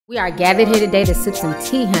We are gathered here today to sip some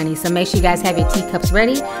tea, honey, so make sure you guys have your teacups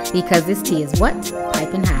ready because this tea is what?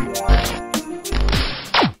 Piping hot.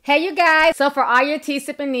 Hey, you guys. So for all your tea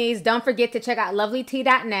sipping needs, don't forget to check out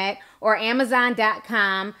lovelyti.net or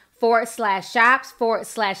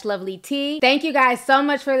amazon.com/shops/Lovelyti. Thank you guys so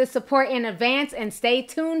much for the support in advance and stay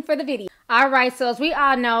tuned for the video. Alright, so as we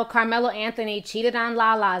all know, Carmelo Anthony cheated on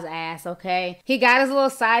Lala's ass, okay? He got his little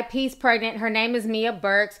side piece pregnant. Her name is Mia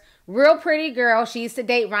Burks. Real pretty girl. She used to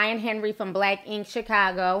date Ryan Henry from Black Ink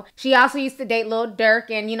Chicago. She also used to date Lil Durk.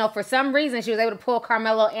 And, you know, for some reason, she was able to pull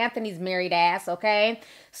Carmelo Anthony's married ass, okay?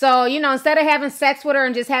 So, you know, instead of having sex with her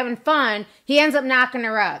and just having fun, he ends up knocking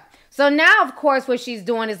her up. So now, of course, what she's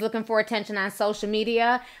doing is looking for attention on social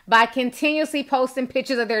media by continuously posting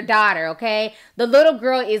pictures of their daughter, okay? The little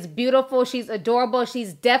girl is beautiful. She's adorable.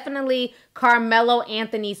 She's definitely Carmelo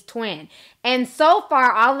Anthony's twin. And so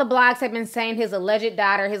far, all the blogs have been saying his alleged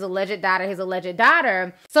daughter, his alleged daughter, his alleged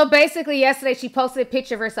daughter. So basically, yesterday, she posted a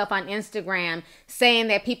picture of herself on Instagram saying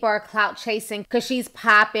that people are clout chasing because she's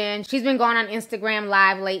popping. She's been going on Instagram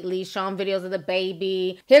Live lately, showing videos of the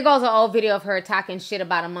baby. Here goes an old video of her talking shit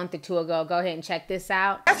about a month or two ago. Go ahead and check this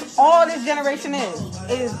out. That's all this generation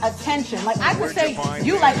is attention. Like, I would say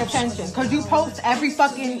you like attention because you post every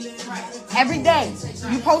day.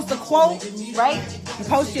 You post a quote, right? You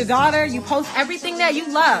post your daughter, you post everything that you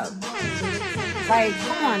love. Like,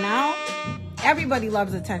 come on now. Everybody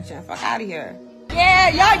loves attention. Fuck out of here. Yeah,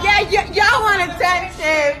 y'all want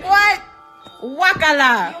attention. What?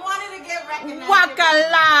 Wakala. You wanted to get recognized.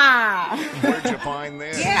 Wakala. Where'd you find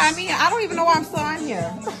this? Yeah, I mean, I don't even know why I'm still on here.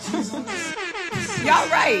 Y'all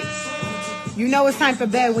right. You know it's time for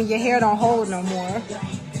bed when your hair don't hold no more.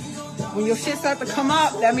 When your shit start to come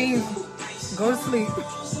up, that means go to sleep.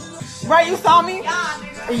 Right, you saw me?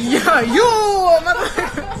 Yeah, you!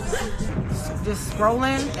 Just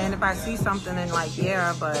scrolling, and if I see something, then like,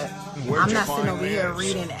 yeah, but I'm not sitting over here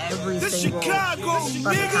reading every single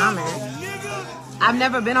fucking comment. I've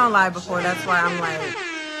never been on live before, that's why I'm like,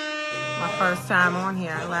 my first time on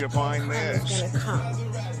here. Like, this? Gonna come.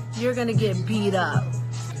 You're gonna get beat up.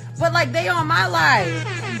 But like, they on my live.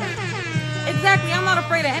 Exactly, I'm not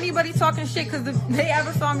afraid of anybody talking shit because if they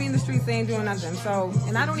ever saw me in the streets, they ain't doing nothing. So,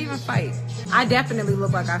 and I don't even fight. I definitely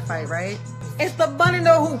look like I fight, right? It's the bun and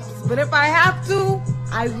the hoops. But if I have to,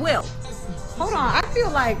 I will. Hold on, I feel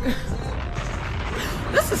like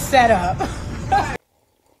this is set up.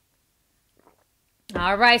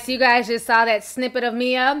 All right, so you guys just saw that snippet of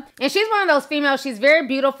Mia. And she's one of those females, she's very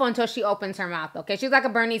beautiful until she opens her mouth, okay? She's like a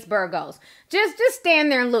Bernice Burgos. Just stand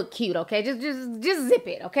there and look cute, okay? Just zip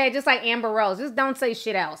it, okay? Just like Amber Rose. Just don't say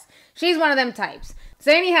shit else. She's one of them types.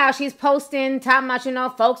 So anyhow, she's posting, talking about, you know,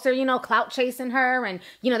 folks are, you know, clout chasing her and,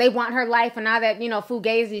 you know, they want her life and all that, you know,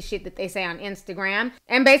 fugazi shit that they say on Instagram.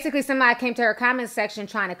 And basically somebody came to her comment section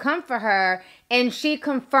trying to come for her and she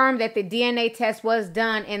confirmed that the DNA test was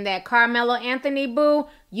done and that Carmelo Anthony, boo,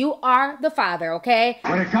 you are the father, okay?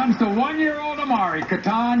 When it comes to one-year-old Amari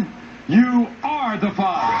Katan, you are the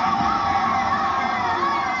father.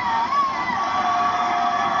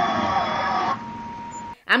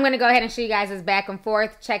 I'm going to go ahead and show you guys this back and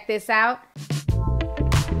forth. Check this out.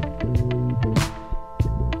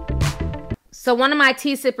 So one of my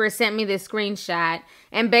tea sippers sent me this screenshot.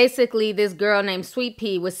 And basically this girl named Sweet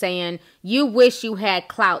Pea was saying, you wish you had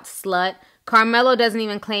clout, slut. Carmelo doesn't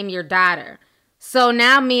even claim your daughter. So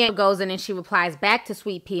now Mia goes in and she replies back to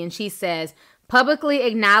Sweet Pea and she says, publicly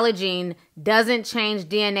acknowledging doesn't change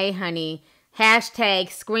DNA, honey. Hashtag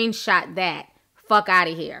screenshot that. Fuck out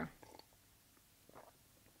of here.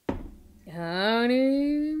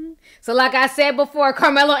 Honey. So like I said before,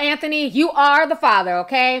 Carmelo Anthony, you are the father,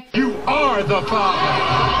 okay? You are the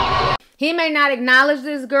father. He may not acknowledge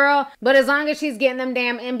this girl, but as long as she's getting them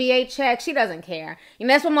damn NBA checks, she doesn't care. And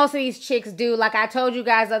that's what most of these chicks do. Like I told you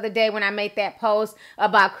guys the other day when I made that post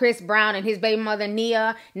about Chris Brown and his baby mother,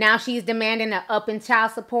 Nia. Now she's demanding an up in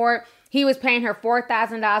child support. He was paying her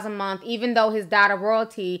 $4,000 a month, even though his daughter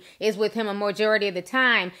Royalty is with him a majority of the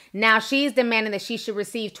time. Now she's demanding that she should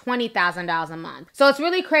receive $20,000 a month. So it's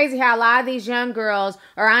really crazy how a lot of these young girls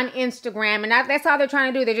are on Instagram, and that's all they're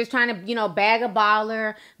trying to do. They're just trying to, you know, bag a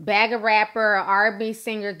baller, bag a rapper, or R&B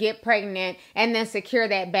singer, get pregnant, and then secure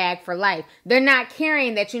that bag for life. They're not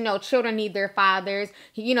caring that, you know, children need their fathers.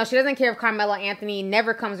 You know, she doesn't care if Carmelo Anthony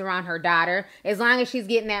never comes around her daughter. As long as she's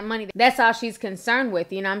getting that money, that's all she's concerned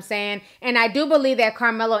with, you know what I'm saying? And I do believe that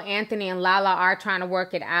Carmelo Anthony and Lala are trying to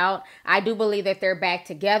work it out. I do believe that they're back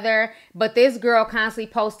together. But this girl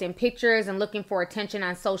constantly posting pictures and looking for attention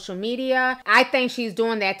on social media. I think she's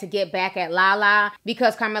doing that to get back at Lala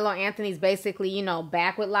because Carmelo Anthony's basically, you know,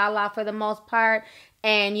 back with Lala for the most part.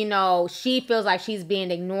 And, you know, she feels like she's being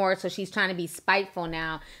ignored, so she's trying to be spiteful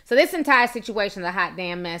now. So this entire situation is a hot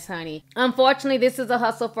damn mess, honey. Unfortunately, this is a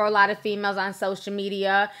hustle for a lot of females on social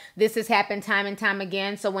media. This has happened time and time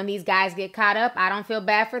again. So when these guys get caught up, I don't feel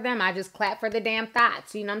bad for them. I just clap for the damn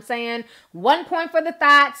thoughts. You know what I'm saying? 1 point for the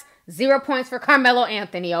thoughts. 0 points for Carmelo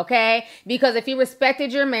Anthony, okay? Because if you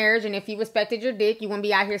respected your marriage and if you respected your dick, you wouldn't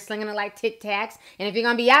be out here slinging it like Tic Tacs. And if you're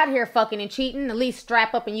going to be out here fucking and cheating, at least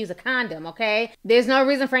strap up and use a condom, okay? There's no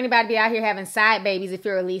reason for anybody to be out here having side babies if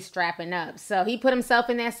you're at least strapping up. So he put himself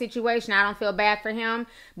in that situation. I don't feel bad for him,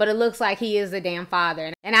 but it looks like he is the damn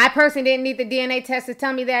father. And I personally didn't need the DNA test to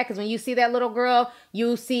tell me that, because when you see that little girl,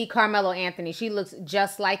 you see Carmelo Anthony. She looks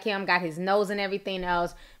just like him, got his nose and everything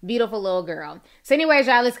else. Beautiful little girl. So anyways,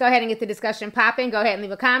 y'all, let's go ahead and get the discussion popping. Go ahead and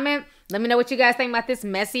leave a comment. Let me know what you guys think about this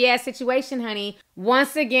messy ass situation, honey.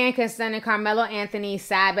 Once again, concerning Carmelo Anthony's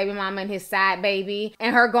side baby mama and his side baby,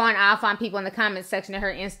 and her going off on people in the comment section of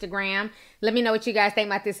her Instagram. Let me know what you guys think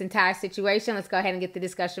about this entire situation. Let's go ahead and get the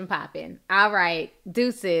discussion popping. All right,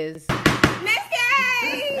 deuces.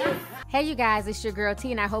 Hey you guys, it's your girl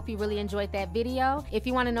T, and I hope you really enjoyed that video. If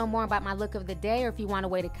you want to know more about my look of the day, or if you want a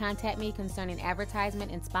way to contact me concerning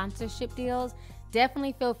advertisement and sponsorship deals,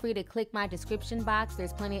 definitely feel free to click my description box.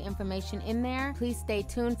 There's plenty of information in there. Please stay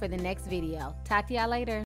tuned for the next video. Talk to y'all later.